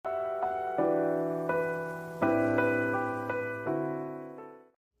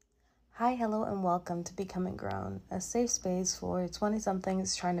Hi, hello, and welcome to Becoming Grown, a safe space for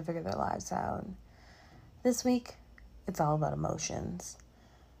 20-somethings trying to figure their lives out. This week, it's all about emotions.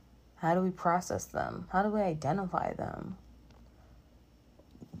 How do we process them? How do we identify them?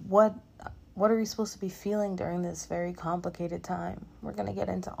 What are we supposed to be feeling during this very complicated time? We're going to get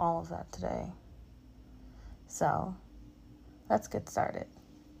into all of that today. So, let's get started.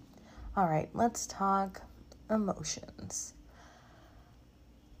 All right, let's talk emotions.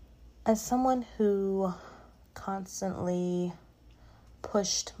 As someone who constantly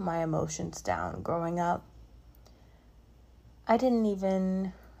pushed my emotions down growing up, I didn't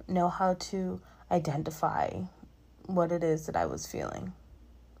even know how to identify what it is that I was feeling.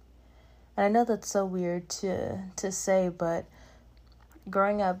 And I know that's so weird to say, but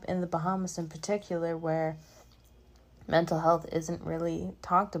growing up in the Bahamas in particular, where mental health isn't really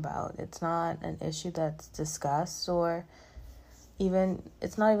talked about, it's not an issue that's discussed, or even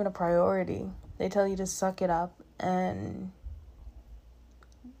it's not even a priority. They tell you to suck it up and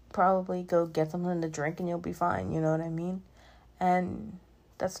probably go get something to drink and you'll be fine, you know what I mean? And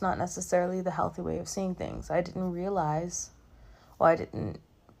that's not necessarily the healthy way of seeing things. I didn't realize, or I didn't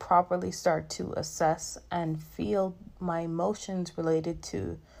properly start to assess and feel my emotions related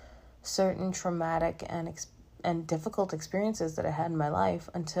to certain traumatic and difficult experiences that I had in my life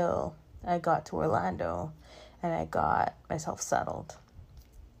until I got to Orlando and I got myself settled.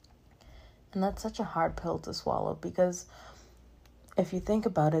 And that's such a hard pill to swallow, because if you think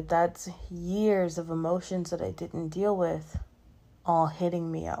about it, that's years of emotions that I didn't deal with all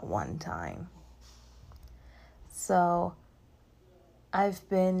hitting me at one time. So I've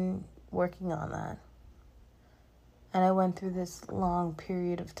been working on that. And I went through this long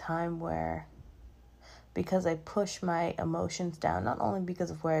period of time where, because I pushed my emotions down, not only because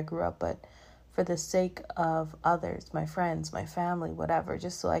of where I grew up, but for the sake of others, my friends, my family, whatever,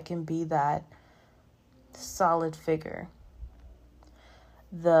 just so I can be that solid figure.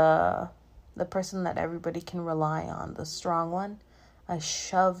 The person that everybody can rely on, the strong one. I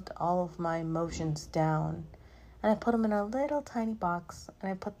shoved all of my emotions down and I put them in a little tiny box, and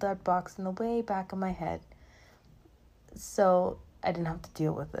I put that box in the way back of my head so I didn't have to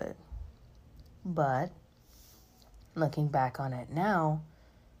deal with it. But looking back on it now,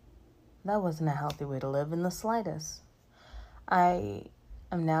 that wasn't a healthy way to live in the slightest. I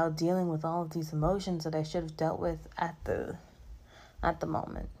am now dealing with all of these emotions that I should have dealt with at the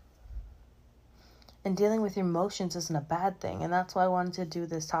moment. And dealing with your emotions isn't a bad thing, and that's why I wanted to do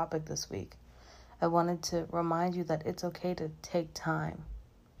this topic this week. I wanted to remind you that it's okay to take time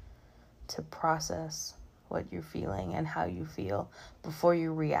to process what you're feeling and how you feel before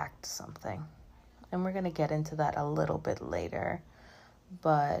you react to something. And we're going to get into that a little bit later.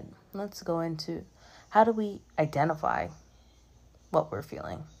 But let's go into, how do we identify what we're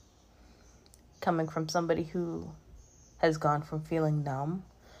feeling? Coming from somebody who has gone from feeling numb,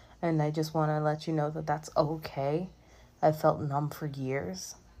 and I just want to let you know that that's okay. I felt numb for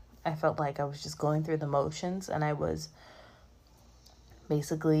years. I felt like I was just going through the motions, and I was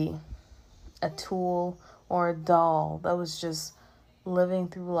basically a tool or a doll that was just living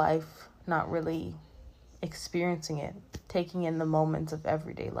through life, not really experiencing it, taking in the moments of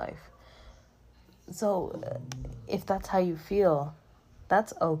everyday life. So if that's how you feel,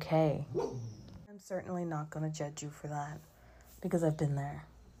 that's okay. I'm certainly not going to judge you for that, because I've been there.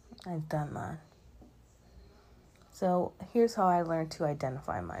 I've done that. So here's how I learned to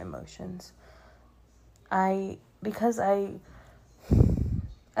identify my emotions. Because I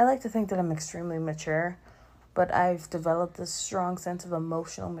like to think that I'm extremely mature, but I've developed this strong sense of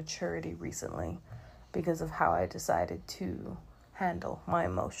emotional maturity recently because of how I decided to handle my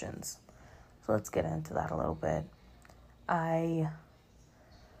emotions. So let's get into that a little bit.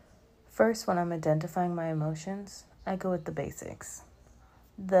 First, when I'm identifying my emotions, I go with the basics.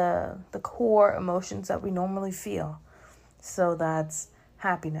 The core emotions that we normally feel. So that's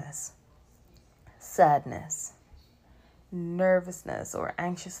happiness, sadness, nervousness or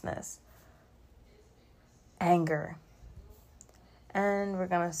anxiousness, anger, and we're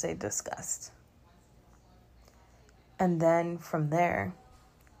going to say disgust. And then from there,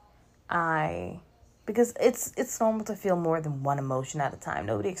 because it's normal to feel more than one emotion at a time.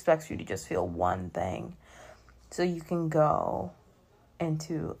 Nobody expects you to just feel one thing. So you can go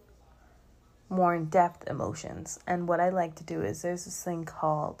into more in-depth emotions. And what I like to do is, there's this thing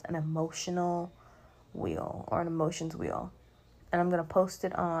called an emotional wheel, or an emotions wheel. And I'm going to post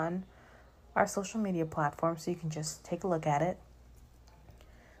it on our social media platform so you can just take a look at it.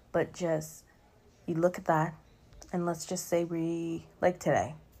 But just, you look at that, and let's just say like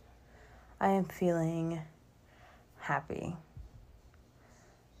today, I am feeling happy.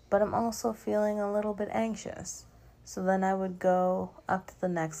 but I'm also feeling a little bit anxious. So then I would go up to the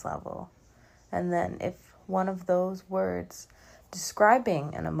next level. And then if one of those words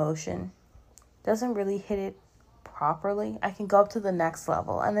describing an emotion doesn't really hit it properly, I can go up to the next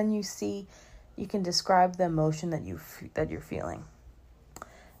level. And then you can describe the emotion that you're feeling.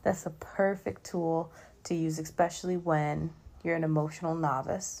 That's a perfect tool to use, especially when you're an emotional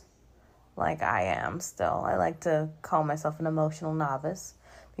novice, like I am still. I like to call myself an emotional novice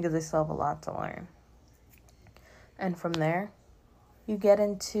because I still have a lot to learn. And from there, you get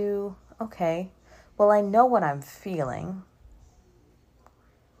into, okay, well, I know what I'm feeling.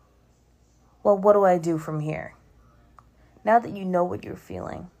 Well, what do I do from here? Now that you know what you're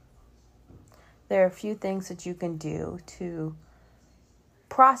feeling, there are a few things that you can do to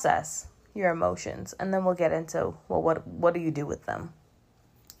process your emotions, and then we'll get into, well, what do you do with them?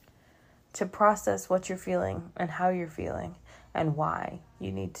 To process what you're feeling and how you're feeling and why,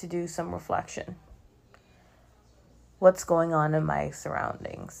 you need to do some reflection. What's going on in my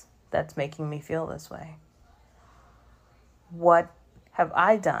surroundings that's making me feel this way? What have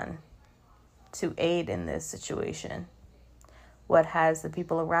I done to aid in this situation? What has the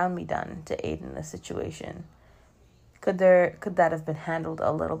people around me done to aid in this situation? Could that have been handled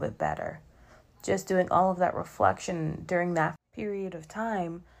a little bit better? Just doing all of that reflection during that period of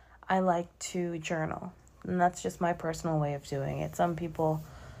time, I like to journal. And that's just my personal way of doing it. Some people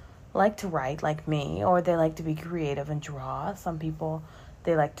like to write like me, or they like to be creative and draw. Some people,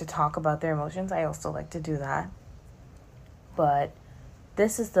 they like to talk about their emotions. I also like to do that. But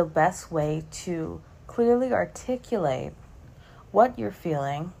this is the best way to clearly articulate what you're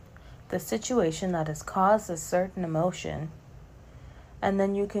feeling, the situation that has caused a certain emotion, and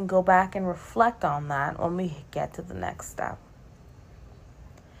then you can go back and reflect on that when we get to the next step.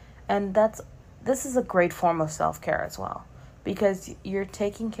 And this is a great form of self-care as well, because you're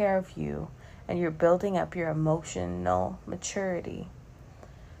taking care of you and you're building up your emotional maturity.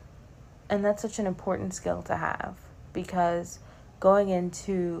 And that's such an important skill to have, because going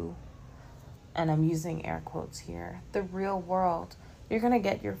into, and I'm using air quotes here, the real world, you're going to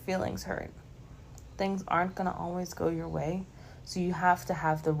get your feelings hurt. Things aren't going to always go your way. So you have to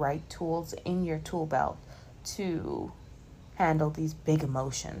have the right tools in your tool belt to handle these big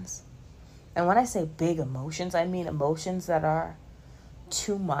emotions. And when I say big emotions, I mean emotions that are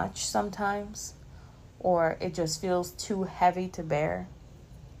too much sometimes, or it just feels too heavy to bear.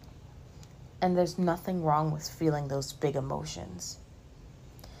 And there's nothing wrong with feeling those big emotions.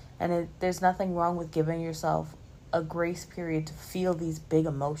 And there's nothing wrong with giving yourself a grace period to feel these big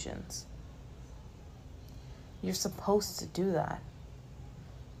emotions. You're supposed to do that.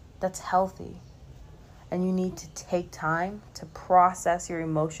 That's healthy. And you need to take time to process your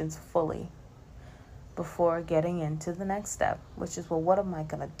emotions fully before getting into the next step, which is, well, what am I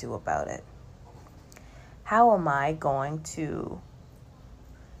going to do about it? How am I going to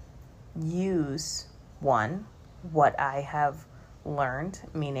use, one, what I have learned,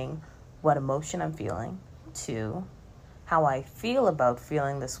 meaning what emotion I'm feeling, two, how I feel about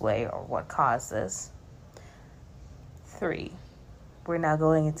feeling this way or what caused this, three, we're now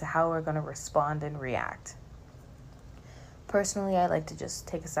going into how we're going to respond and react. Personally, I like to just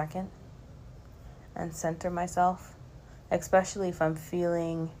take a second and center myself, especially if I'm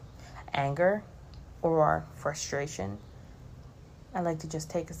feeling anger or frustration. I like to just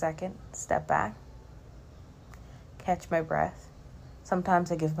take a second, step back, catch my breath.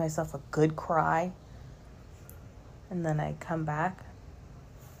 Sometimes I give myself a good cry, and then I come back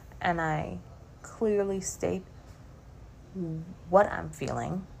and I clearly state what I'm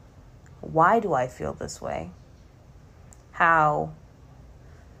feeling. Why do I feel this way? How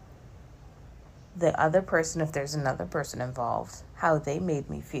the other person, if there's another person involved, how they made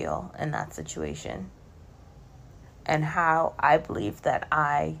me feel in that situation, and how I believe that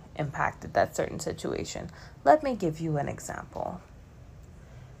I impacted that certain situation. Let me give you an example.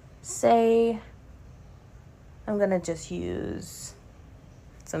 Say I'm going to just use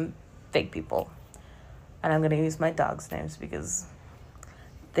some fake people, and I'm going to use my dog's names because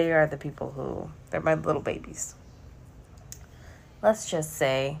they are the people they're my little babies. Let's just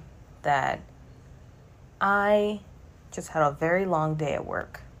say that I just had a very long day at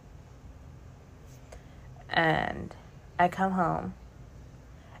work, and I come home,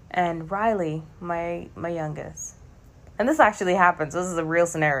 and Riley, my youngest, and this actually happens, this is a real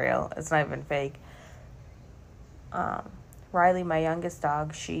scenario, it's not even fake. Riley, my youngest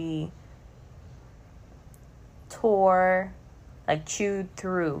dog, she chewed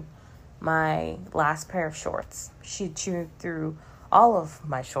through my last pair of shorts. She chewed through all of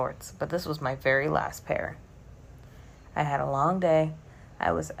my shorts, but this was my very last pair. I had a long day.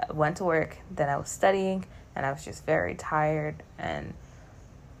 I went to work, then I was studying, and I was just very tired, and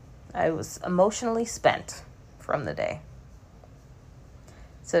I was emotionally spent from the day.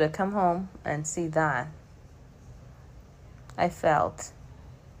 So to come home and see that, I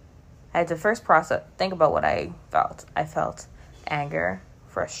had to first think about what I felt. I felt anger,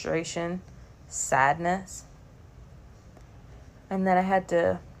 frustration, sadness. And then I had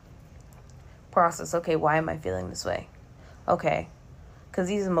to process, okay, why am I feeling this way? Okay, because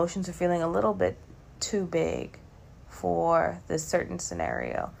these emotions are feeling a little bit too big for this certain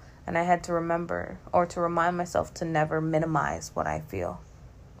scenario. And I had to remember, or to remind myself, to never minimize what I feel.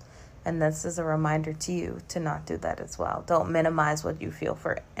 And this is a reminder to you to not do that as well. Don't minimize what you feel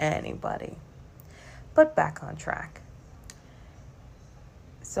for anybody. But back on track.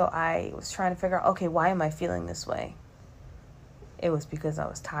 So I was trying to figure out, okay, why am I feeling this way? It was because I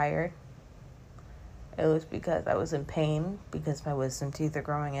was tired. It was because I was in pain because my wisdom teeth are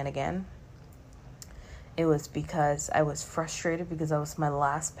growing in again. It was because I was frustrated because that was my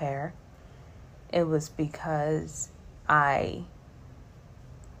last pair. It was because I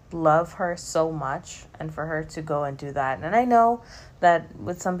love her so much, and for her to go and do that. And I know that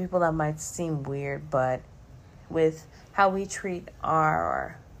with some people that might seem weird, but with how we treat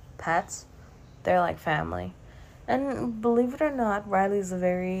our pets, they're like family. And believe it or not, Riley's a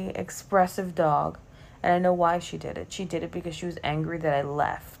very expressive dog, and I know why she did it. She did it because she was angry that I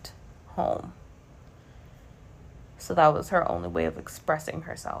left home. So that was her only way of expressing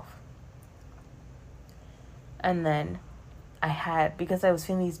herself. And then because I was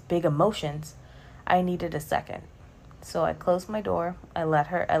feeling these big emotions, I needed a second. So I closed my door. I left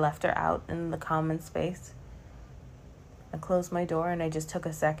her out in the common space. I closed my door and I just took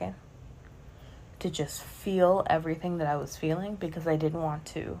a second to just feel everything that I was feeling, because I didn't want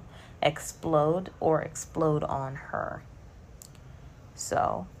to explode on her.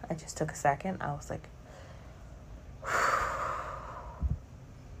 So I just took a second. I was like,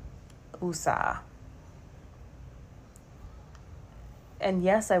 Usa. And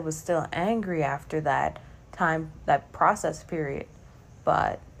yes, I was still angry after that process period,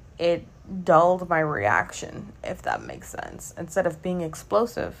 but it dulled my reaction, if that makes sense. Instead of being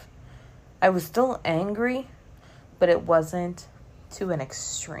explosive, I was still angry, but it wasn't to an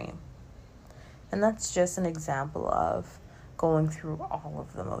extreme. And that's just an example of going through all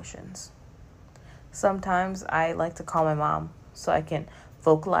of the emotions. Sometimes I like to call my mom so I can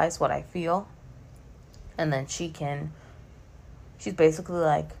vocalize what I feel, and then she's basically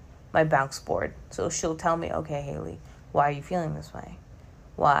like my bounce board. So she'll tell me, okay, Haley, why are you feeling this way?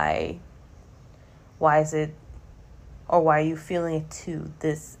 Why is it, or why are you feeling it to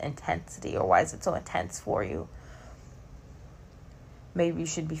this intensity? Or why is it so intense for you? Maybe you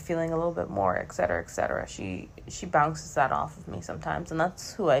should be feeling a little bit more, etc., etc. She bounces that off of me sometimes. And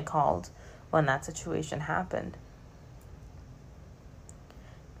that's who I called when that situation happened.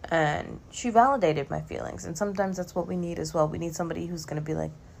 And she validated my feelings. And sometimes that's what we need as well. We need somebody who's going to be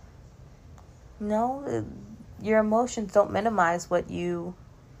like, no, your emotions don't minimize what you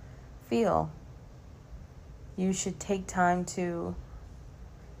feel. You should take time to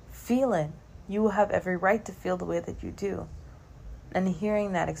feel it. You have every right to feel the way that you do. And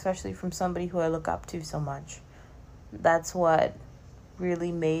hearing that, especially from somebody who I look up to so much, that's what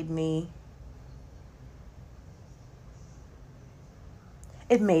really made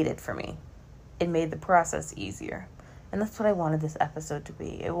it for me. It made the process easier. And that's what I wanted this episode to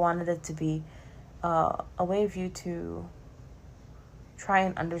be. I wanted it to be a way of you to try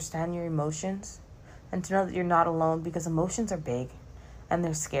and understand your emotions and to know that you're not alone, because emotions are big and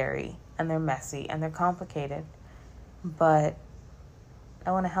they're scary and they're messy and they're complicated. But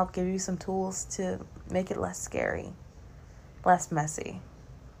I want to help give you some tools to make it less scary, less messy,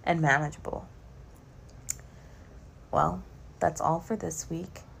 and manageable. Well, that's all for this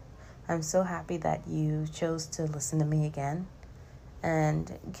week. I'm so happy that you chose to listen to me again,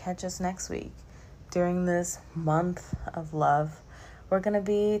 and catch us next week. During this month of love, we're going to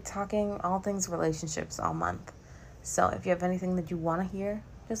be talking all things relationships all month. So if you have anything that you want to hear,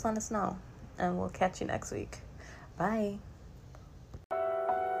 just let us know, and we'll catch you next week. Bye.